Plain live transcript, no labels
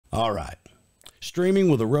All right.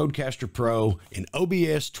 Streaming with a Rodecaster Pro in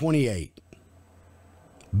OBS 28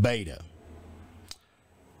 beta.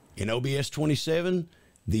 In OBS 27,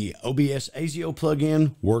 the OBS ASIO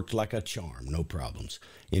plugin worked like a charm, no problems.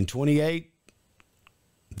 In 28,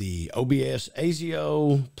 the OBS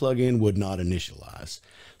ASIO plugin would not initialize.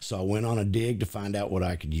 So I went on a dig to find out what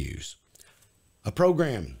I could use. A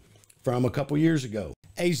program from a couple years ago,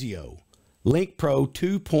 ASIO Link Pro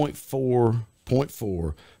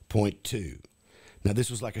 2.4.4.2. Now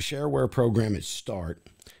this was like a shareware program at start,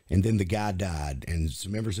 and then the guy died and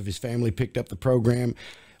some members of his family picked up the program.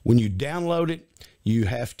 When you download it, you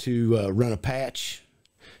have to run a patch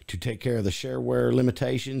to take care of the shareware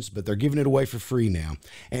limitations, but they're giving it away for free now.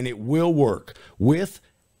 And it will work with,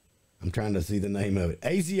 I'm trying to see the name of it,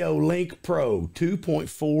 ASIO Link Pro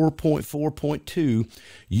 2.4.4.2.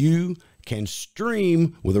 You can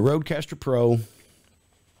stream with a Rodecaster Pro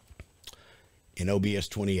in OBS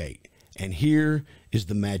 28. And here is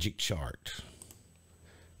the magic chart,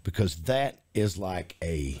 because that is like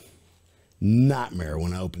a nightmare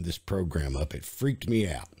when I opened this program up. It freaked me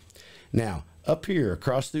out. Now, up here,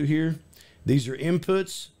 across through here, these are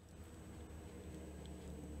inputs.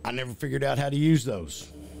 I never figured out how to use those.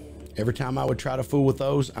 Every time I would try to fool with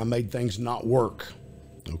those, I made things not work.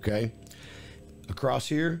 Okay? Across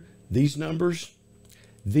here, these numbers,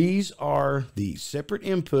 these are the separate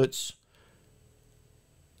inputs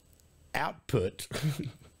output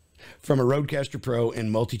from a Rodecaster Pro in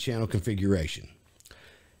multi-channel configuration.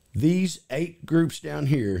 These 8 groups down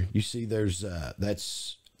here, you see there's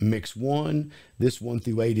that's mix 1, this 1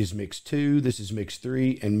 through 8 is mix 2, this is mix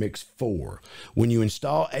 3, and mix 4. When you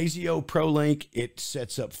install ASIO Pro Link, it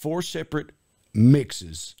sets up 4 separate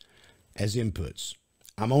mixes as inputs.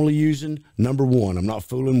 I'm only using number 1. I'm not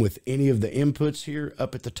fooling with any of the inputs here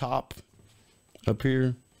up at the top, up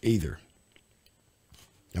here either.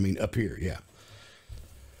 I mean, up here, yeah.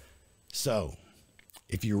 So,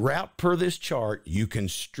 if you route per this chart, you can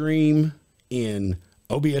stream in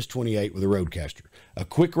OBS 28 with a Rodecaster. A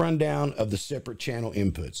quick rundown of the separate channel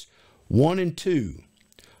inputs. 1 and 2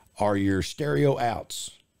 are your stereo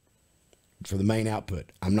outs for the main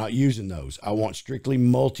output. I'm not using those. I want strictly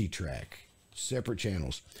multi-track, separate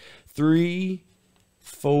channels. 3,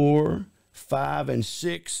 4, 5, and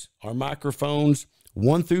 6 are microphones.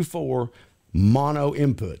 1 through 4, mono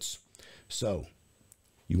inputs. So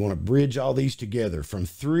you want to bridge all these together from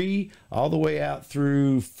 3 all the way out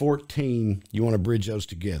through 14. You want to bridge those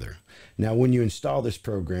together. Now, when you install this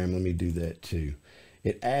program, let me do that too.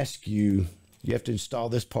 It asks you, you have to install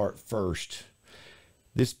this part first.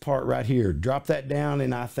 This part right here, drop that down.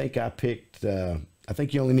 And I think I picked, I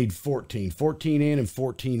think you only need 14 in and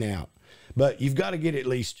 14 out, but you've got to get at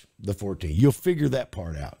least the 14. You'll figure that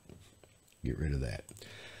part out. Get rid of that.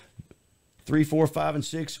 3, 4, 5, and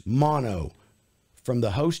 6, mono. From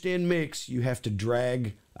the host in mix, you have to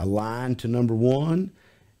drag a line to number 1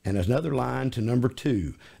 and another line to number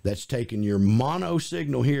 2. That's taking your mono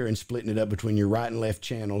signal here and splitting it up between your right and left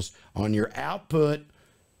channels on your output,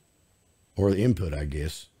 or the input, I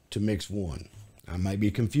guess, to mix 1. I may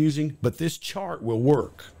be confusing, but this chart will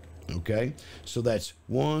work. Okay? So that's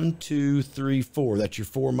 1, 2, 3, 4. That's your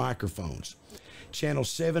 4 microphones. Channel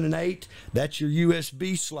 7 and 8, that's your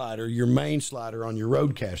USB slider, your main slider on your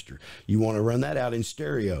Rodecaster. You want to run that out in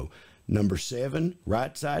stereo. Number 7,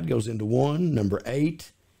 right side, goes into 1. Number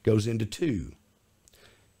 8 goes into 2.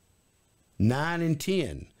 9 and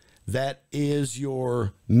 10, that is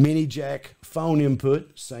your mini jack phone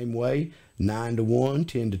input, same way. 9 to 1,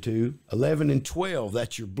 10 to 2. 11 and 12,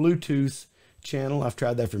 that's your Bluetooth channel. I've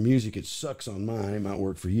tried that for music. It sucks on mine. It might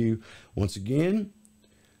work for you. Once again,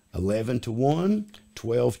 11 to 1,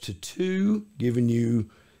 12 to 2, giving you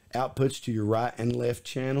outputs to your right and left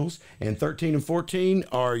channels. And 13 and 14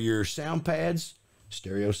 are your sound pads,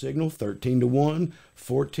 stereo signal, 13 to 1,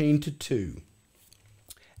 14 to 2.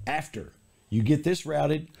 After you get this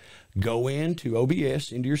routed, go into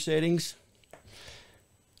OBS, into your settings,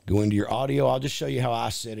 go into your audio. I'll just show you how I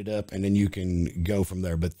set it up, and then you can go from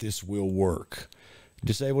there, but this will work.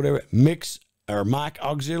 Disable whatever, mix or mic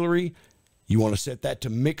auxiliary. You want to set that to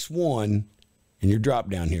mix 1 in your drop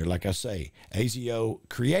down here. Like I say, ASIO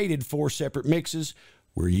created 4 separate mixes.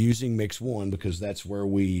 We're using mix 1 because that's where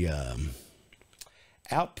we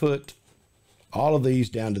output all of these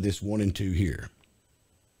down to this 1 and 2 here.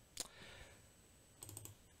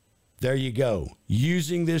 There you go.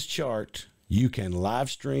 Using this chart, you can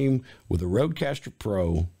live stream with a Rodecaster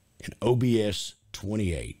Pro in OBS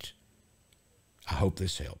 28. I hope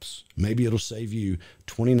this helps. Maybe it'll save you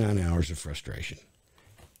 29 hours of frustration.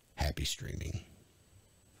 Happy streaming.